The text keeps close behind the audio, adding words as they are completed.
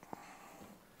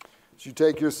As you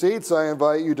take your seats, I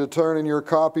invite you to turn in your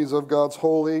copies of God's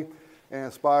holy and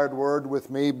inspired word with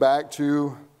me back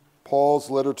to Paul's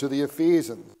letter to the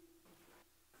Ephesians.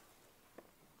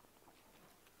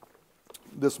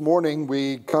 This morning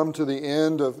we come to the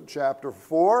end of chapter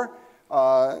 4,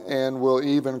 and we'll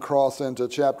even cross into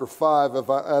chapter 5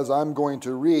 as I'm going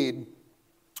to read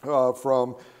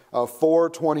from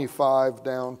 4:25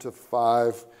 down to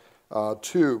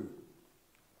 5:2.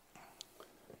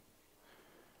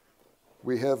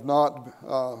 We have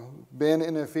not been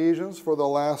in Ephesians for the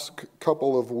last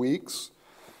couple of weeks,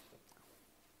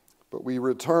 but we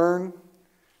return,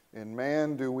 and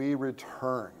man, do we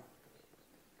return.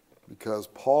 Because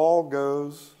Paul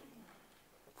goes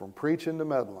from preaching to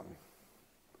meddling,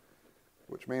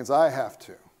 which means I have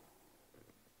to.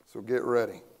 So get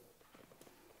ready.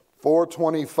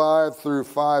 4:25 through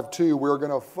 5:2, we're going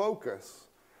to focus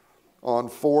on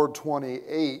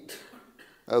 4:28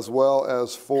 as well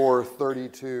as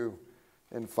 4:32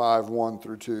 and 5:1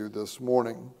 through 2 this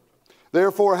morning.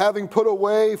 Therefore, having put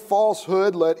away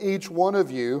falsehood, let each one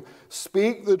of you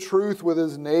speak the truth with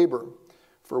his neighbor,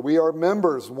 for we are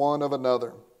members one of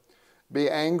another. Be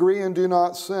angry and do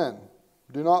not sin.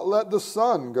 Do not let the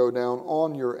sun go down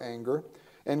on your anger,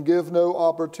 and give no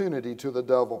opportunity to the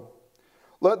devil.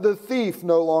 Let the thief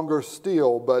no longer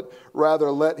steal, but rather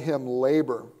let him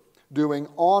labor, doing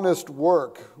honest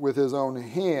work with his own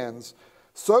hands,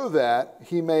 so that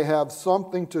he may have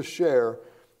something to share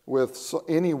with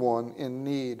anyone in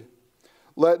need.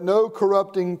 Let no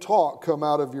corrupting talk come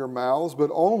out of your mouths, but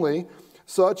only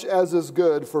such as is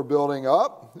good for building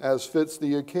up, as fits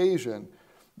the occasion,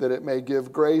 that it may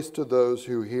give grace to those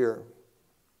who hear.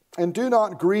 And do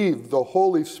not grieve the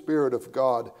Holy Spirit of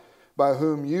God, by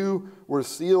whom you were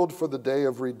sealed for the day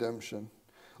of redemption.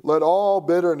 Let all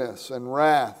bitterness and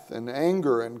wrath and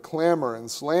anger and clamor and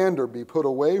slander be put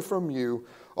away from you,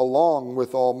 along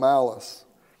with all malice.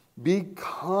 Be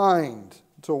kind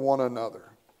to one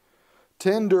another,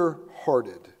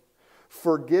 tender-hearted,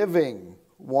 forgiving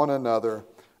one another,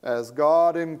 as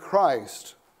God in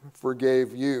Christ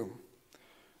forgave you.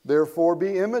 Therefore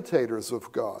be imitators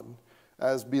of God,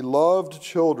 as beloved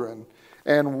children,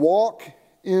 and walk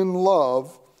in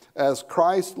love, as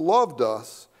Christ loved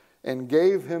us and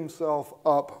gave himself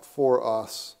up for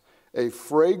us, a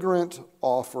fragrant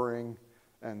offering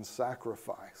and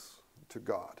sacrifice to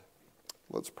God.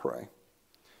 Let's pray.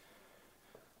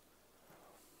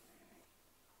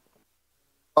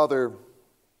 Father,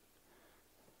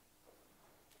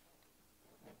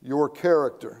 your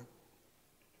character,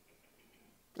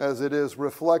 as it is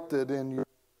reflected in your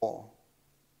law,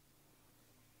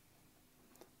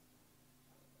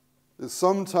 is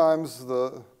sometimes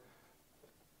the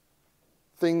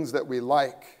things that we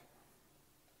like,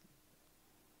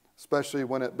 especially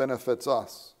when it benefits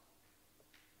us.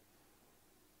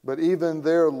 But even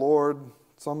there, Lord,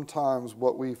 sometimes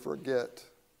what we forget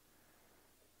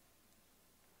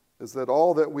is that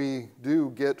all that we do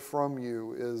get from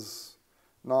you is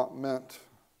not meant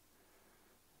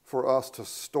for us to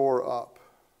store up,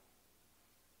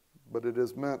 but it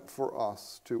is meant for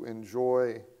us to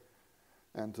enjoy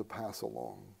and to pass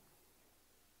along.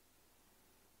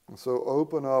 And so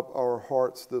open up our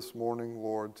hearts this morning,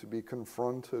 Lord, to be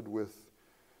confronted with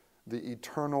the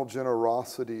eternal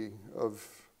generosity of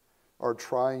our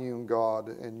triune God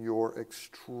and your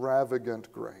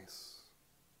extravagant grace,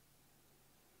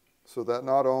 so that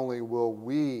not only will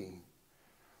we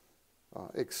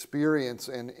experience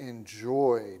and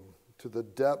enjoy to the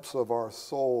depths of our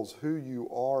souls who you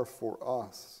are for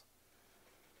us,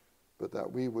 but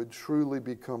that we would truly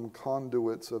become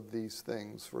conduits of these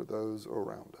things for those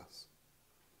around us.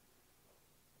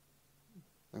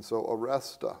 And so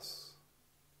arrest us,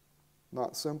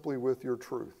 not simply with your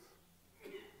truth,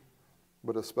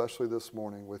 but especially this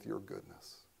morning with your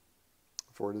goodness.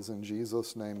 For it is in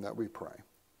Jesus' name that we pray.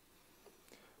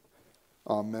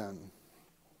 Amen.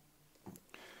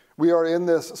 We are in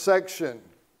this section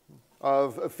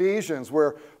of Ephesians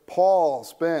where Paul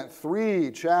spent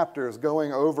 3 chapters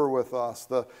going over with us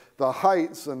the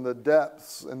heights and the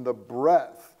depths and the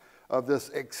breadth of this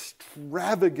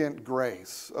extravagant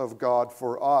grace of God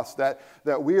for us that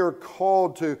we are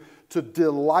called to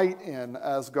delight in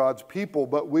as God's people,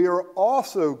 but we are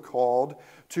also called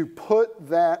to put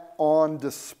that on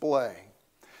display.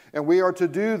 And we are to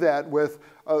do that with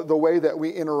the way that we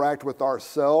interact with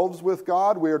ourselves with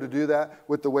God. We are to do that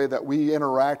with the way that we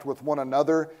interact with one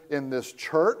another in this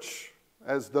church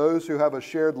as those who have a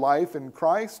shared life in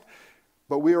Christ.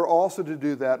 But we are also to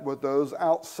do that with those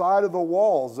outside of the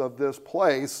walls of this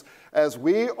place, as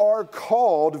we are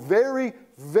called very,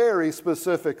 very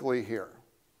specifically here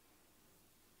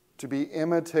to be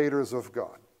imitators of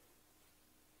God.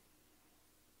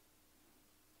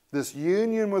 This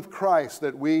union with Christ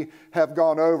that we have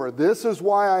gone over, this is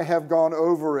why I have gone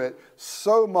over it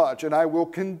so much, and I will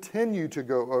continue to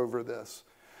go over this.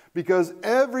 Because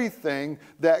everything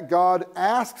that God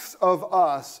asks of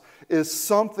us is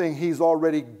something He's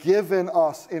already given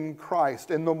us in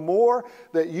Christ. And the more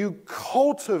that you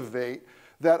cultivate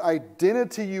that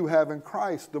identity you have in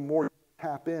Christ, the more you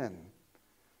tap in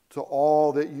to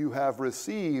all that you have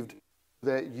received,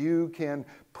 that you can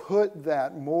put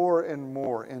that more and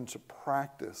more into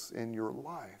practice in your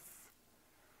life.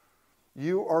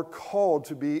 You are called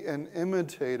to be an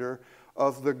imitator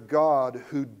of the God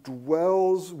who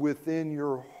dwells within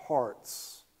your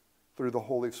hearts through the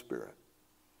Holy Spirit.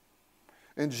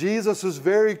 And Jesus is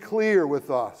very clear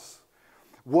with us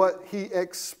what He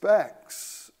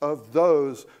expects of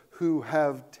those who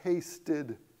have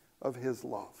tasted of His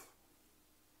love.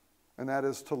 And that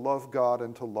is to love God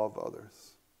and to love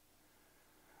others.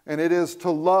 And it is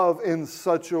to love in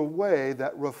such a way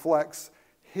that reflects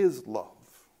His love.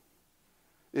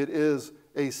 It is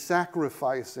a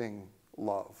sacrificing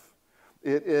love.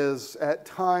 It is at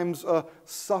times a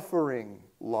suffering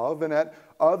love, and at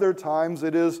other times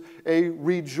it is a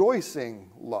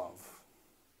rejoicing love.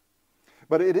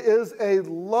 But it is a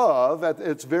love at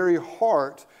its very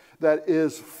heart that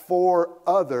is for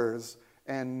others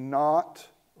and not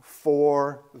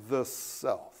for the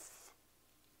self.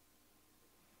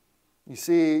 You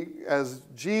see, as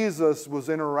Jesus was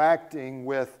interacting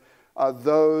with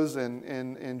those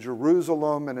in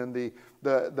Jerusalem and in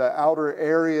the outer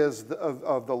areas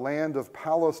of the land of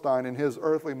Palestine in His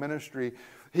earthly ministry,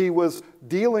 He was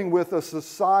dealing with a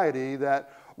society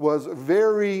that was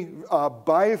very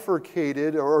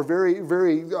bifurcated or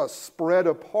very spread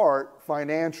apart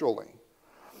financially.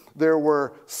 There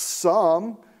were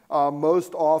some,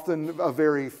 most often a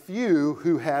very few,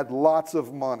 who had lots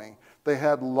of money. They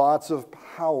had lots of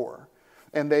power.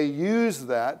 And they used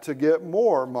that to get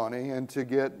more money and to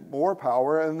get more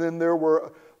power. And then there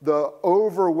were the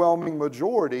overwhelming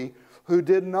majority who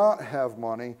did not have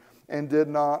money and did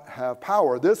not have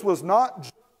power. This was not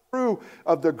just true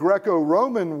of the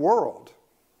Greco-Roman world.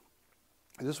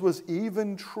 This was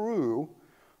even true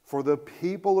for the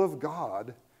people of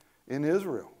God in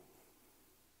Israel.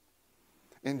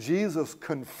 And Jesus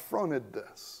confronted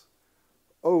this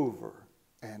over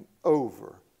and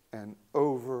over and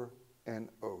over and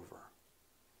over.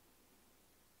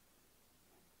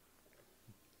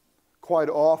 Quite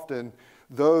often,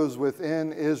 those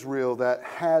within Israel that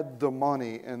had the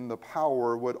money and the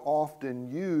power would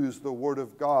often use the Word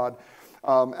of God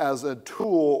as a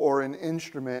tool or an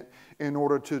instrument in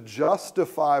order to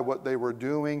justify what they were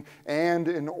doing and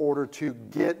in order to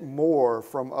get more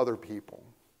from other people.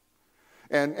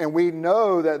 And we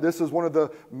know that this is one of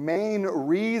the main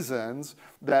reasons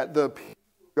that the people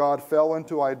of God fell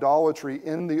into idolatry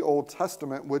in the Old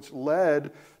Testament, which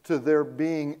led to their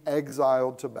being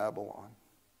exiled to Babylon.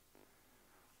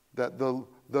 That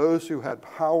those who had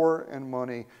power and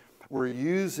money were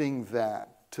using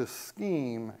that to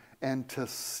scheme and to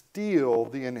steal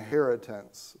the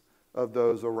inheritance of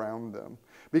those around them.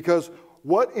 Because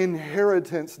what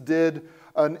inheritance did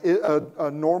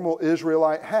a normal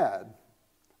Israelite had?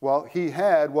 Well, he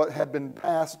had what had been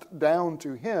passed down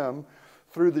to him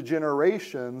through the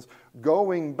generations,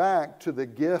 going back to the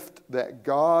gift that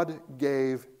God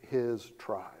gave His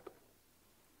tribe.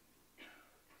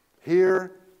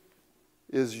 Here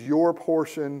is your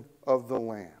portion of the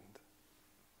land.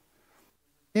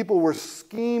 People were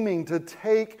scheming to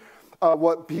take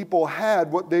what people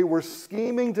had. What they were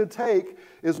scheming to take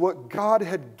is what God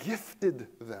had gifted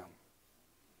them.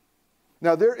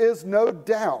 Now, there is no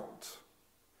doubt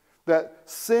that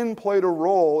sin played a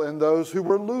role in those who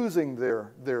were losing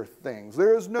their things.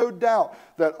 There is no doubt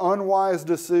that unwise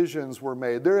decisions were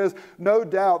made. There is no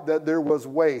doubt that there was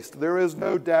waste. There is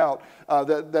no doubt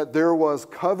that there was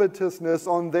covetousness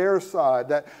on their side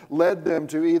that led them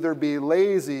to either be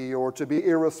lazy or to be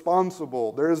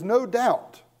irresponsible. There is no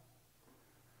doubt.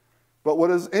 But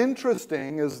what is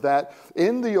interesting is that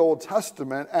in the Old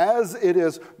Testament, as it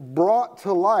is brought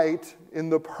to light in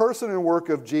the person and work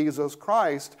of Jesus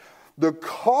Christ, the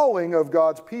calling of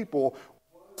God's people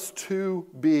was to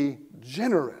be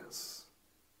generous.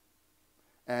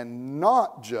 And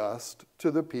not just to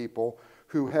the people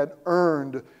who had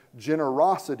earned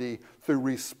generosity through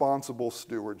responsible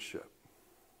stewardship.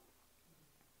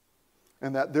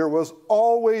 And that there was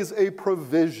always a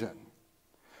provision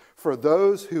for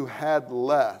those who had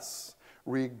less,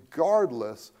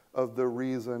 regardless of the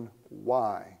reason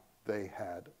why they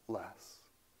had less.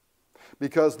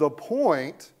 Because the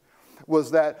point was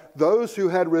that those who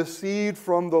had received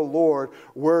from the Lord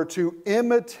were to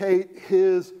imitate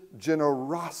his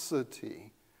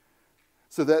generosity,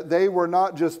 so that they were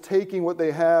not just taking what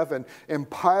they have and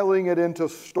piling it into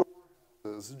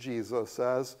storehouses, Jesus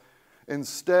says.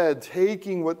 Instead,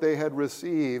 taking what they had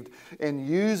received and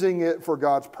using it for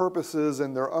God's purposes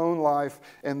in their own life,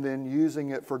 and then using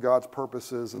it for God's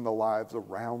purposes in the lives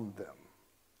around them.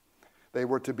 They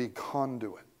were to be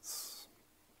conduits.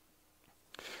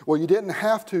 Well, you didn't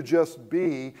have to just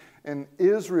be an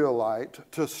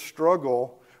Israelite to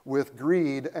struggle with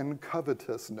greed and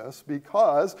covetousness,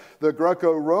 because the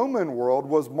Greco-Roman world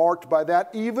was marked by that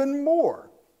even more.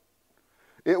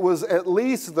 It was at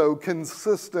least, though,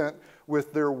 consistent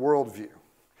with their worldview.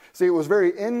 See, it was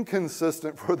very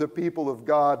inconsistent for the people of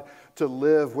God to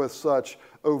live with such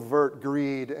overt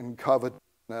greed and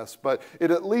covetousness, but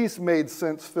it at least made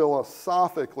sense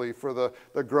philosophically for the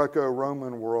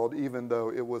Greco-Roman world, even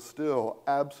though it was still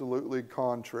absolutely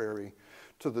contrary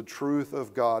to the truth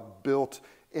of God built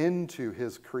into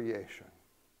his creation.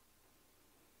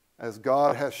 As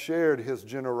God has shared his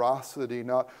generosity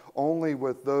not only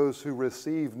with those who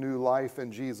receive new life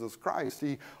in Jesus Christ,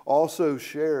 he also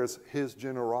shares his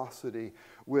generosity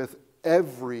with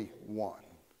everyone,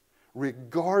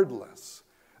 regardless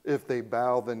if they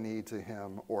bow the knee to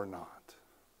him or not.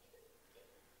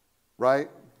 Right?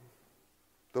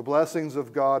 The blessings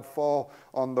of God fall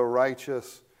on the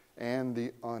righteous and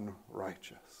the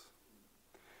unrighteous.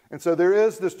 And so there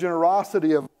is this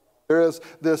generosity of, there is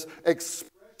this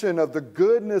expression of the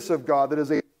goodness of God that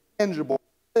is a tangible,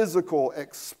 physical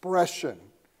expression.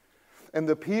 And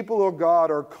the people of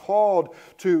God are called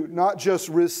to not just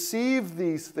receive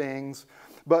these things,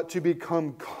 but to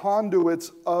become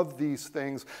conduits of these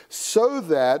things, so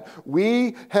that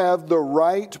we have the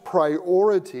right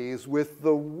priorities with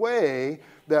the way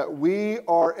that we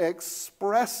are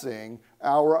expressing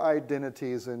our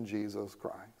identities in Jesus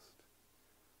Christ.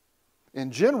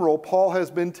 In general, Paul has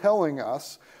been telling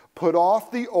us, put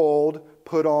off the old,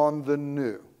 put on the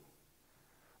new.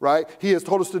 Right? He has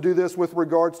told us to do this with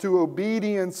regards to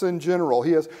obedience in general.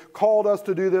 He has called us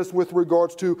to do this with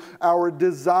regards to our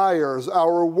desires,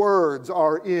 our words,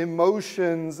 our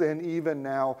emotions, and even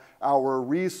now our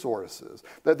resources.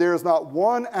 That there is not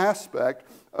one aspect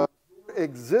of your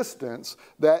existence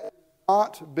that has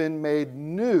not been made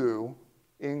new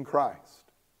in Christ.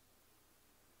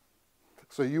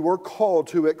 So you are called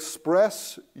to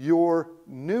express your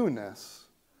newness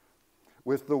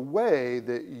with the way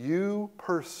that you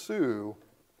pursue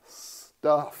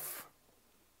stuff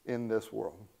in this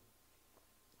world.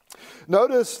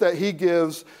 Notice that he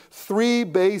gives three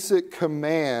basic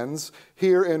commands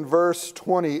here in verse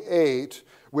 28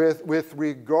 with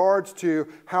regards to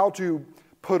how to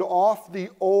put off the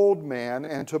old man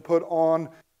and to put on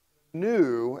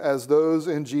new as those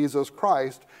in Jesus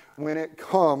Christ when it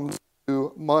comes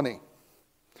to money.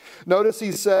 Notice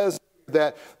he says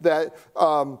that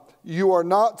you are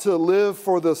not to live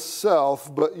for the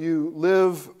self, but you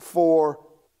live for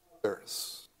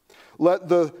others. Let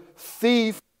the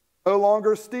thief no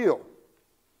longer steal,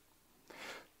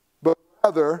 but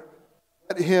rather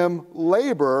let him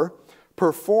labor,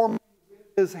 performing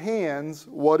with his hands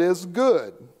what is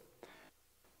good.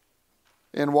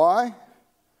 And why?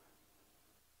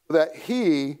 That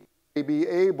he may be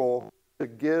able to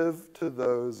give to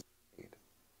those in need.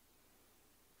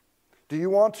 Do you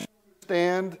want to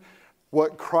understand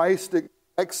what Christ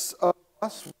expects of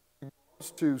us when it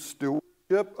comes to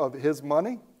stewardship of his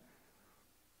money?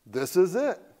 This is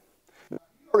it. He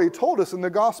already told us in the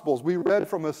Gospels. We read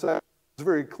from a section that's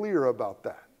very clear about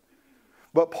that.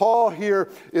 But Paul here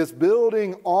is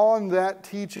building on that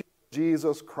teaching of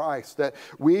Jesus Christ, that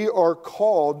we are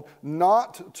called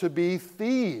not to be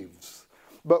thieves,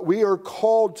 but we are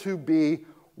called to be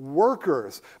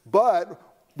workers. But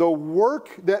the work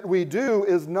that we do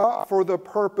is not for the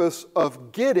purpose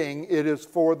of getting, it is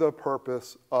for the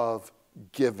purpose of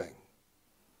giving.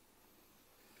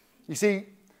 You see,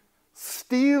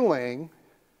 stealing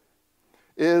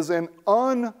is an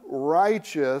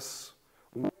unrighteous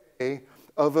way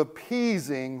of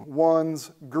appeasing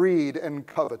one's greed and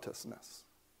covetousness.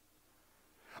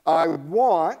 I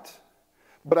want,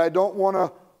 but I don't want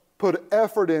to put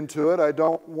effort into it. I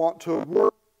don't want to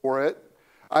work for it.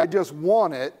 I just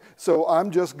want it, so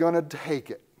I'm just going to take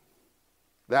it.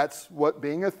 That's what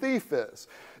being a thief is.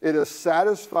 It is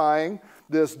satisfying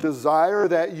this desire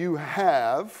that you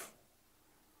have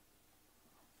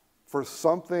for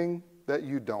something that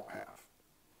you don't have.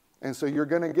 And so you're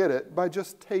going to get it by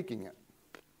just taking it.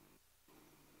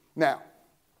 Now,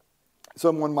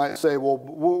 someone might say, well,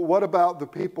 what about the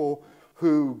people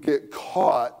who get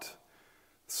caught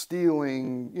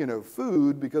stealing,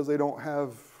 food because they don't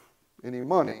have any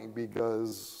money,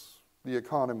 because the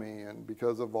economy and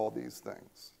because of all these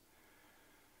things.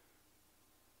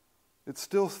 It's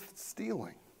still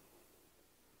stealing.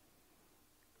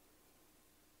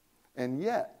 And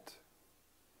yet,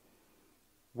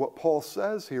 what Paul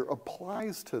says here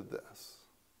applies to this.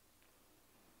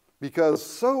 Because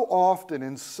so often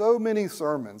in so many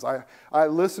sermons, I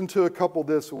listened to a couple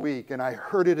this week and I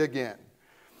heard it again,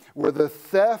 where the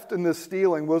theft and the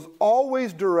stealing was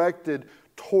always directed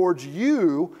towards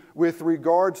you with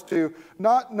regards to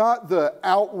not the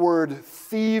outward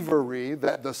thievery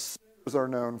that the sinners are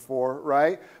known for,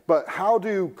 right? But how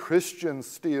do Christians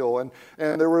steal? And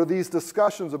there were these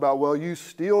discussions about, well, you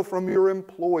steal from your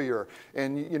employer,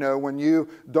 and when you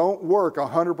don't work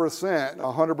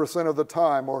 100% of the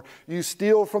time, or you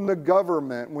steal from the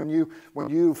government when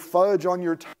you fudge on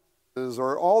your taxes,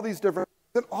 or all these different things.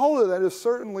 And all of that is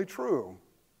certainly true.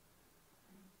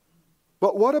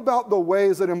 But what about the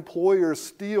ways that employers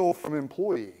steal from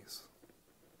employees?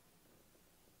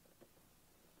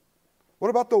 What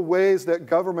about the ways that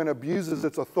government abuses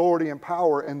its authority and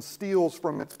power and steals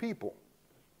from its people?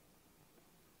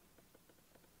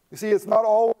 You see, it's not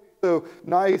always so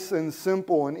nice and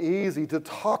simple and easy to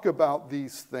talk about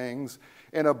these things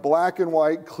in a black and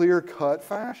white, clear-cut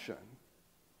fashion.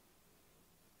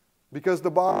 Because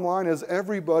the bottom line is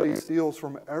everybody steals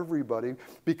from everybody,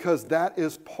 because that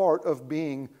is part of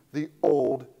being the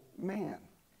old man.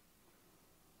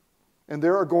 And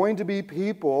there are going to be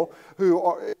people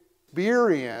who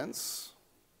experience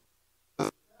the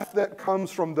theft that comes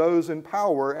from those in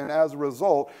power, and as a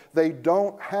result, they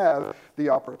don't have the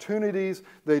opportunities,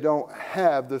 they don't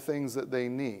have the things that they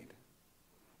need.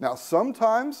 Now,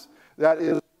 sometimes that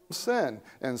is sin,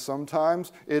 and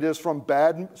sometimes it is from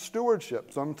bad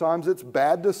stewardship. Sometimes it's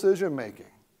bad decision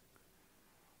making.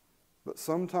 But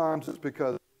sometimes it's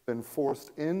because they've been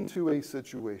forced into a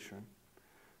situation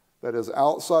that is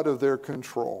outside of their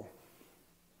control.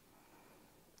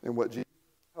 And what Jesus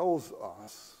tells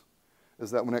us is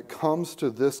that when it comes to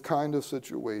this kind of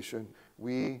situation,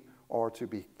 we are to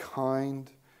be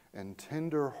kind and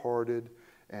tender-hearted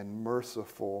and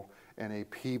merciful, and a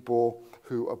people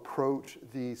who approach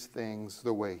these things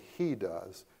the way he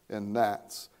does, and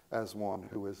that's as one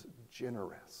who is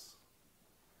generous.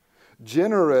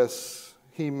 Generous,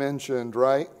 he mentioned,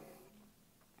 right?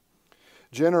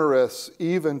 Generous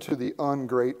even to the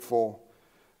ungrateful,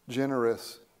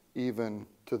 generous even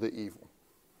to the evil.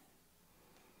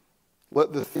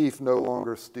 Let the thief no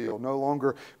longer steal, no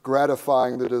longer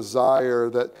gratifying the desire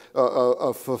that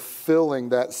of fulfilling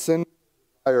that sin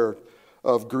desire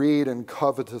of greed and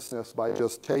covetousness by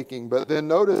just taking. But then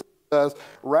notice it says,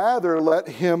 rather let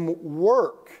him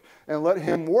work. And let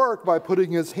him work by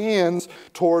putting his hands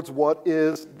towards what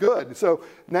is good. So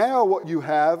now what you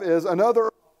have is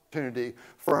another opportunity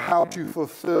for how to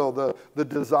fulfill the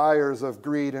desires of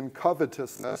greed and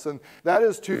covetousness. And that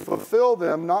is to fulfill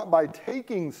them not by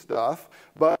taking stuff,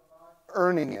 but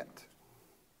earning it.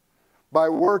 By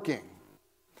working.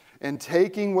 And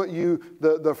taking what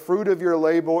the fruit of your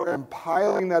labor and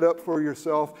piling that up for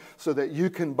yourself so that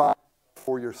you can buy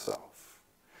for yourself.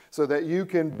 So that you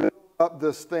can build up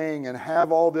this thing and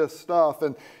have all this stuff.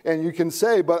 And you can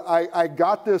say, but I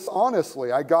got this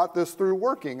honestly. I got this through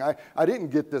working. I didn't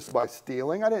get this by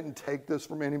stealing. I didn't take this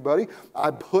from anybody.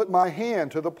 I put my hand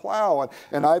to the plow.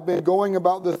 And I've been going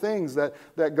about the things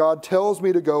that God tells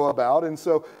me to go about. And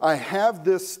so I have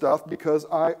this stuff because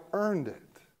I earned it.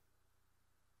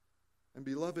 And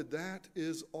beloved, that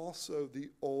is also the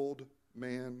old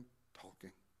man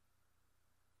talking.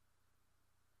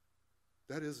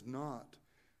 That is not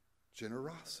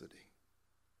generosity.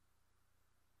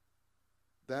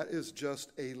 That is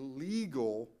just a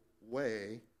legal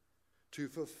way to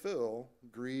fulfill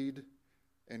greed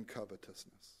and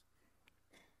covetousness.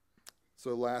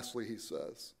 So lastly, he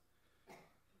says,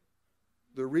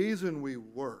 the reason we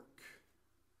work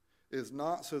is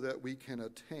not so that we can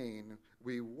attain.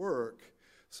 We work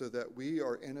so that we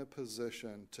are in a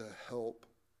position to help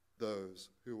those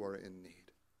who are in need.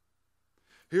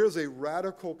 Here's a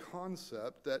radical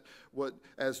concept that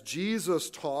as Jesus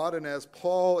taught and as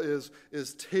Paul is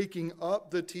taking up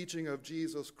the teaching of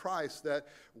Jesus Christ, that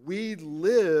we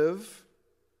live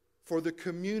for the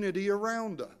community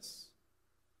around us.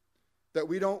 That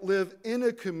we don't live in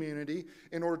a community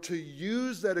in order to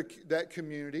use that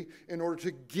community in order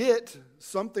to get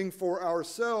something for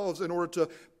ourselves, in order to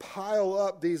pile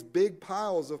up these big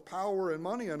piles of power and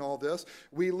money and all this.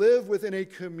 We live within a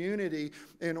community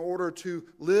in order to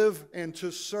live and to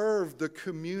serve the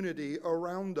community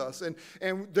around us.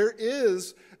 And there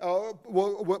is,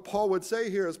 what Paul would say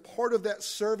here is part of that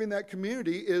serving that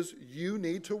community is you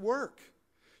need to work.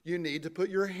 You need to put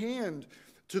your hand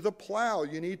to the plow.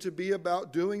 You need to be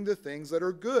about doing the things that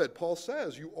are good. Paul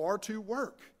says you are to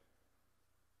work.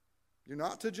 You're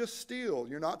not to just steal.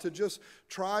 You're not to just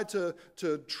try to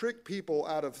trick people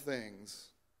out of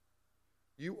things.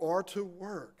 You are to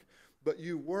work. But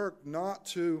you work not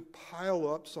to pile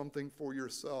up something for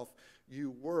yourself.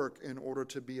 You work in order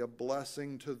to be a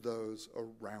blessing to those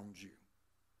around you.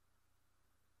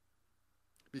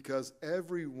 Because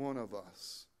every one of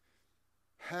us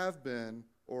have been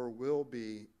or will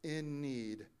be in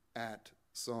need at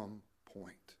some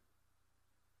point.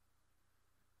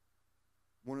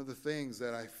 One of the things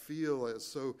that I feel is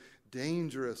so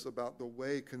dangerous about the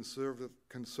way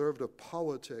conservative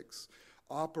politics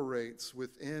operates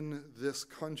within this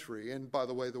country, and by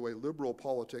the way liberal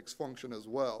politics function as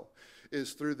well,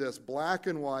 is through this black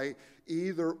and white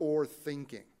either or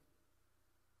thinking.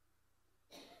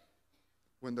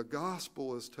 When the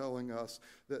gospel is telling us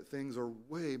that things are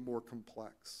way more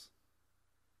complex.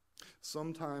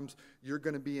 Sometimes you're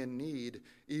going to be in need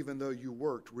even though you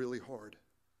worked really hard.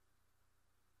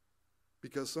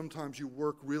 Because sometimes you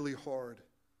work really hard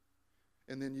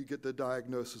and then you get the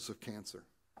diagnosis of cancer.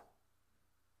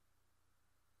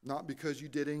 Not because you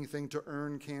did anything to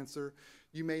earn cancer.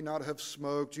 You may not have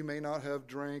smoked, you may not have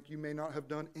drank, you may not have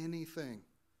done anything.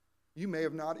 You may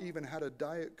have not even had a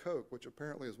Diet Coke, which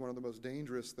apparently is one of the most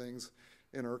dangerous things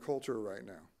in our culture right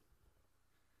now.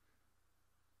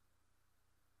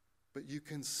 But you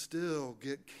can still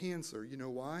get cancer. You know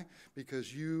why?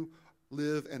 Because you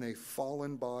live in a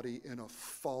fallen body in a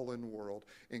fallen world,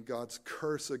 and God's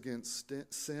curse against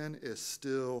sin is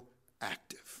still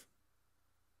active.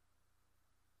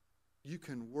 You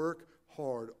can work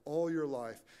hard all your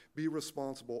life, be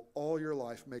responsible all your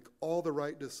life, make all the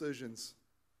right decisions,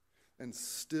 and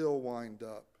still wind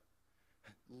up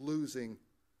losing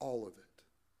all of it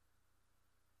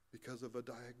because of a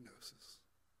diagnosis.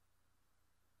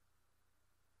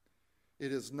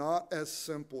 It is not as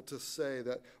simple to say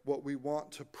that what we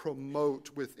want to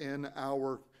promote within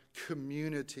our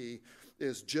community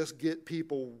is just get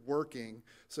people working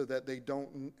so that they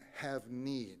don't have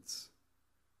needs.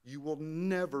 You will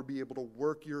never be able to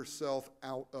work yourself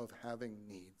out of having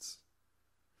needs.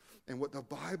 And what the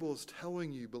Bible is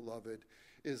telling you, beloved,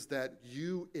 is that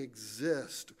you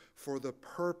exist for the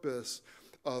purpose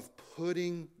of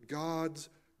putting God's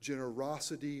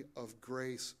generosity of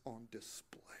grace on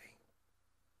display.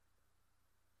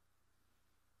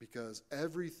 Because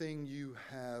everything you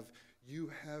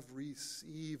have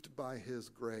received by His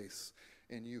grace,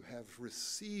 and you have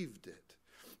received it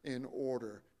in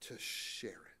order to share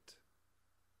it.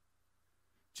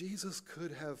 Jesus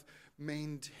could have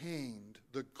maintained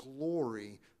the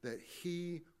glory that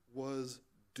He was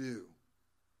due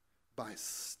by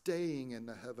staying in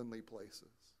the heavenly places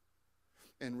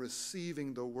and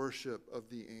receiving the worship of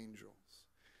the angels.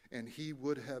 And He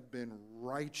would have been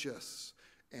righteous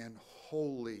and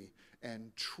holy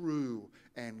and true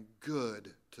and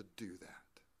good to do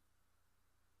that.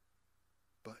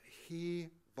 But He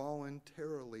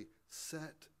voluntarily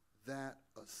set that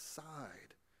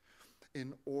aside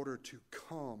in order to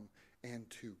come and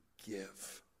to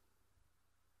give.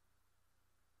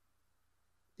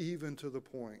 Even to the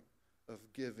point of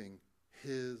giving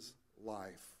His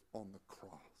life on the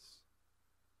cross.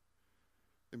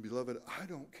 And beloved, I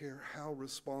don't care how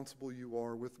responsible you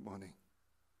are with money.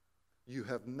 You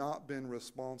have not been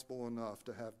responsible enough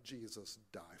to have Jesus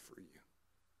die for you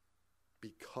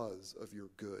because of your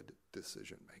good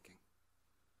decision making.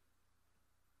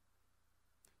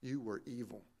 You were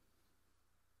evil.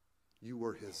 You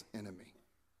were His enemy.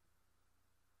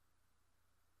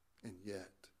 And yet,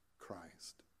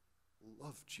 Christ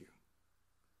loved you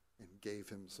and gave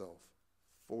Himself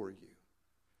for you.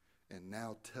 And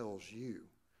now tells you,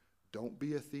 don't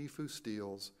be a thief who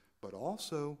steals, but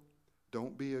also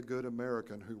don't be a good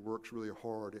American who works really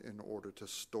hard in order to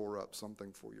store up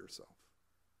something for yourself.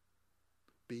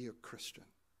 Be a Christian.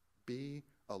 Be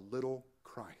a little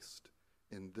Christ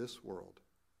in this world.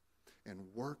 And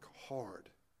work hard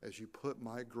as you put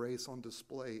my grace on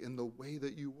display in the way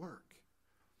that you work.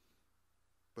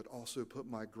 But also put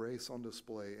my grace on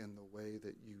display in the way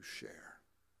that you share.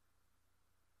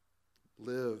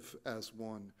 Live as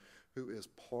one who is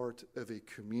part of a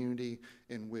community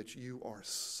in which you are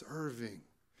serving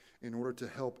in order to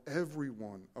help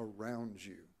everyone around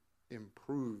you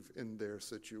improve in their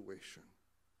situation.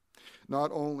 Not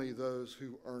only those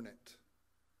who earn it,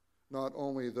 not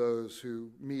only those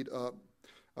who meet up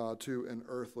to an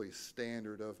earthly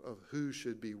standard of who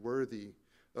should be worthy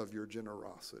of your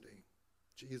generosity.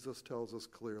 Jesus tells us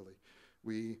clearly,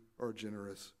 we are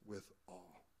generous with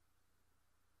all.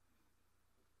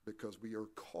 Because we are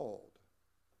called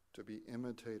to be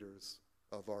imitators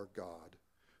of our God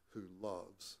who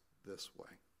loves this way.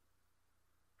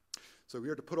 So we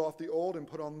are to put off the old and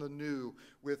put on the new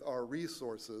with our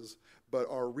resources, but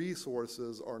our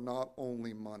resources are not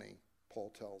only money,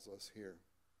 Paul tells us here,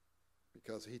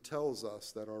 because he tells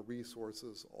us that our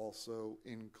resources also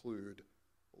include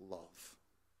love.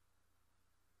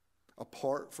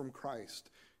 Apart from Christ,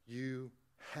 you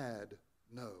had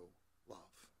no love.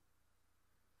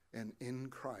 And in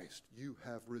Christ, you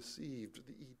have received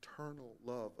the eternal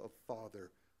love of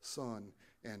Father, Son,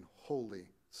 and Holy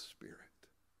Spirit.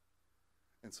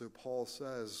 And so Paul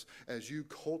says, as you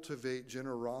cultivate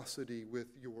generosity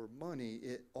with your money,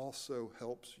 it also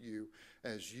helps you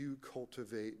as you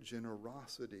cultivate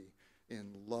generosity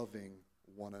in loving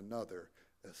one another,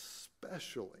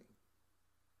 especially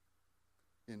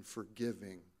in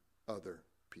forgiving other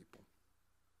people.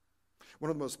 One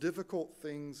of the most difficult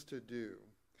things to do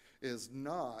is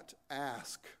not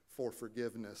ask for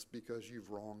forgiveness because you've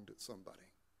wronged somebody.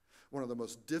 One of the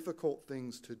most difficult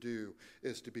things to do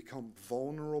is to become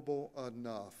vulnerable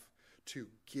enough to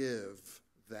give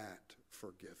that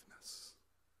forgiveness.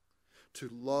 To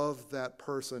love that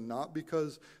person not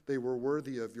because they were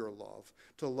worthy of your love.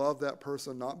 To love that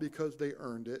person not because they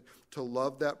earned it. To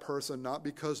love that person not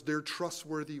because they're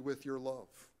trustworthy with your love.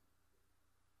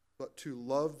 But to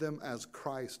love them as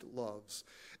Christ loves,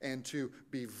 and to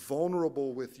be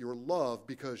vulnerable with your love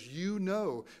because you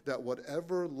know that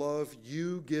whatever love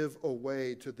you give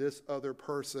away to this other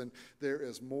person, there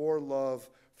is more love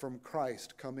from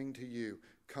Christ coming to you,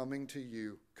 coming to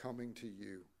you, coming to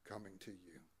you, coming to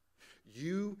you.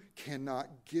 You cannot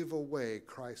give away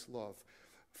Christ's love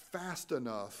fast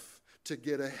enough to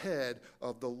get ahead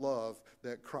of the love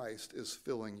that Christ is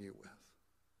filling you with.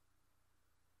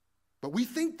 But we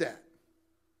think that.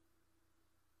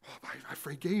 Oh, I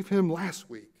forgave him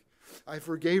last week. I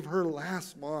forgave her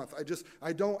last month.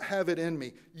 I don't have it in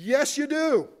me. Yes, you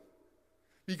do.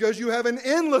 Because you have an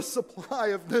endless supply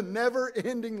of the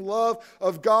never-ending love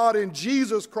of God in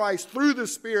Jesus Christ through the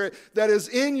Spirit that is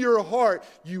in your heart.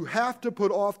 You have to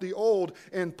put off the old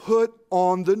and put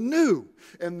on the new.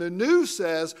 And the new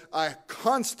says, I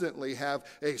constantly have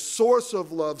a source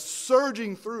of love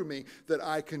surging through me that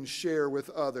I can share with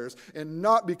others. And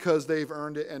not because they've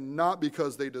earned it and not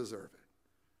because they deserve it.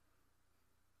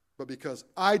 But because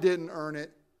I didn't earn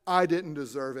it, I didn't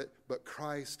deserve it, but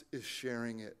Christ is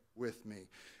sharing it with me.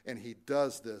 And he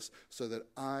does this so that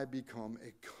I become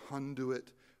a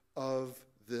conduit of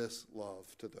this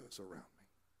love to those around me.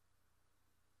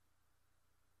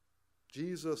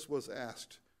 Jesus was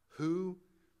asked, who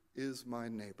is my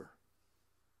neighbor?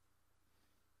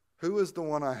 Who is the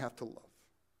one I have to love?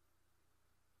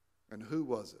 And who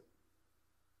was it?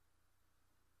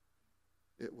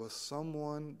 It was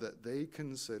someone that they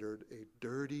considered a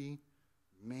dirty,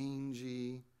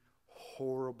 mangy,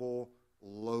 horrible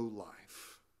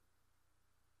lowlife.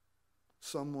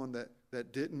 Someone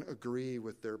that didn't agree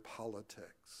with their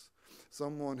politics.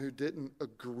 Someone who didn't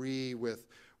agree with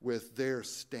their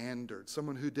standards.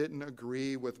 Someone who didn't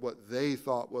agree with what they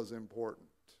thought was important.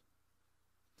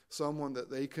 Someone that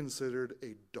they considered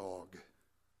a dog.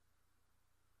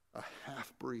 A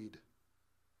half-breed.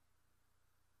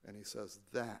 And he says,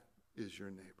 that is your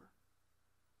neighbor.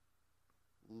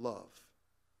 Love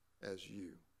as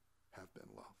you have been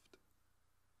loved.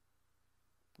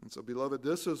 And so, beloved,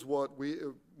 this is what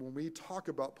when we talk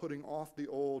about putting off the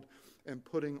old and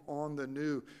putting on the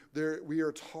new, we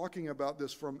are talking about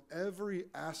this from every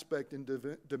aspect and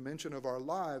dimension of our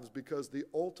lives, because the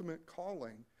ultimate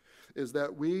calling is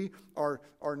that we are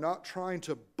not trying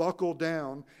to buckle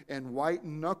down and white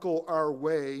knuckle our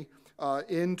way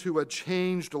into a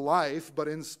changed life, but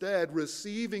instead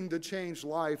receiving the changed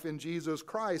life in Jesus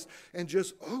Christ and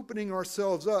just opening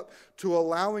ourselves up to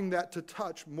allowing that to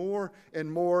touch more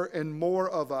and more and more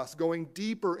of us, going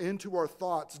deeper into our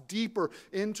thoughts, deeper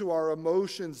into our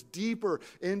emotions, deeper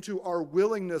into our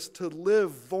willingness to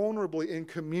live vulnerably in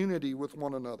community with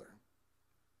one another.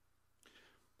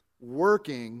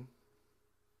 Working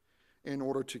in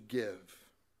order to give.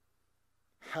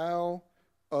 How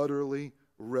utterly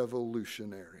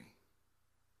revolutionary.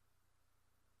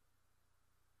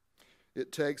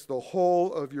 It takes the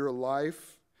whole of your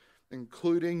life,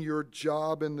 including your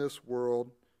job in this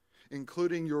world,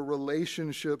 including your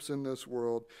relationships in this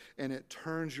world, and it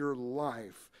turns your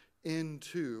life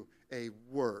into a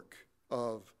work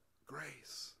of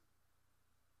grace.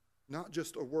 Not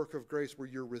just a work of grace where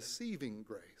you're receiving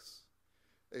grace,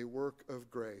 a work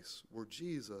of grace where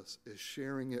Jesus is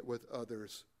sharing it with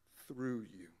others through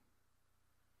you.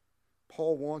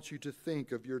 Paul wants you to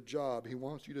think of your job. He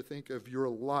wants you to think of your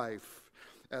life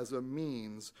as a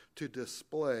means to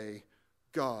display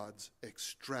God's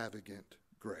extravagant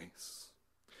grace.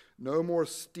 No more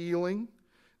stealing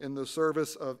in the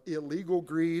service of illegal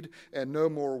greed, and no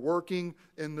more working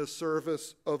in the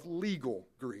service of legal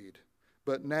greed.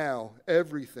 But now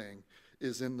everything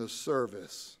is in the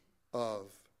service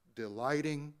of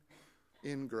delighting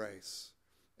in grace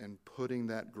and putting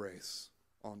that grace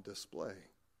on display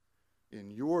in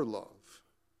your love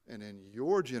and in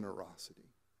your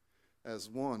generosity as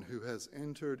one who has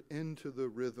entered into the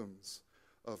rhythms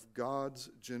of God's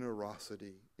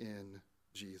generosity in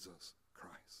Jesus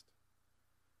Christ.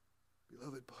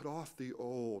 Beloved, put off the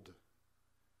old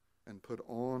and put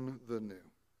on the new.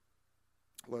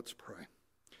 Let's pray.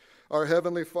 Our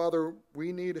Heavenly Father,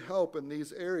 we need help in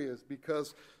these areas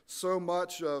because so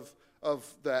much of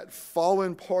that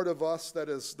fallen part of us that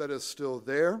is still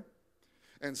there,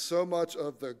 and so much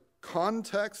of the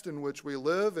context in which we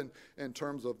live, in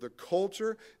terms of the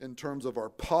culture, in terms of our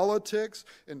politics,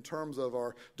 in terms of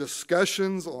our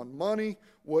discussions on money,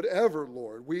 whatever,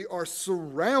 Lord, we are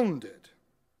surrounded.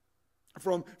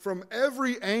 From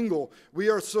every angle, we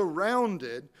are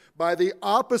surrounded by the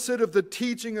opposite of the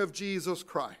teaching of Jesus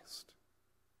Christ.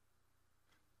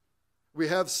 We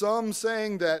have some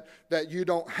saying that you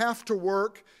don't have to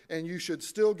work and you should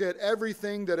still get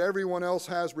everything that everyone else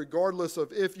has regardless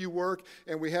of if you work.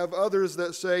 And we have others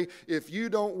that say if you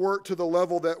don't work to the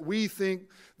level that we think,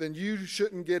 then you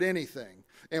shouldn't get anything.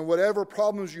 And whatever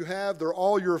problems you have, they're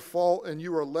all your fault and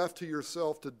you are left to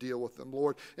yourself to deal with them,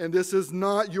 Lord. And this is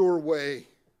not your way.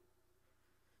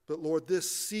 But Lord,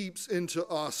 this seeps into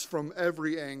us from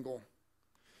every angle.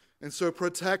 And so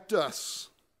protect us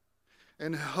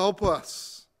and help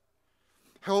us.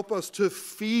 Help us to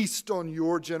feast on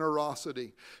your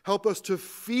generosity. Help us to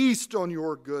feast on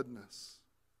your goodness.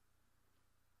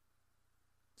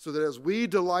 So that as we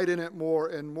delight in it more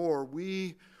and more,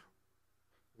 we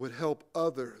would help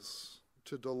others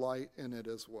to delight in it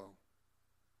as well.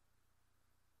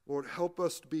 Lord, help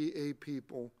us to be a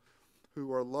people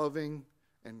who are loving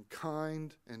and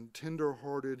kind and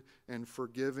tender-hearted and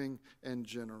forgiving and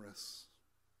generous,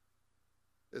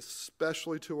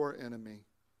 especially to our enemy,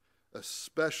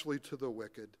 especially to the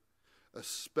wicked,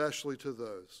 especially to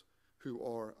those who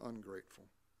are ungrateful.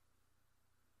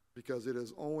 Because it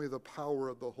is only the power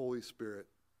of the Holy Spirit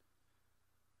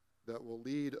that will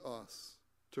lead us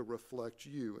to reflect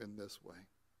you in this way.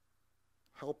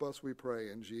 Help us, we pray,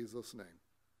 in Jesus' name.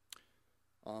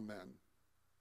 Amen.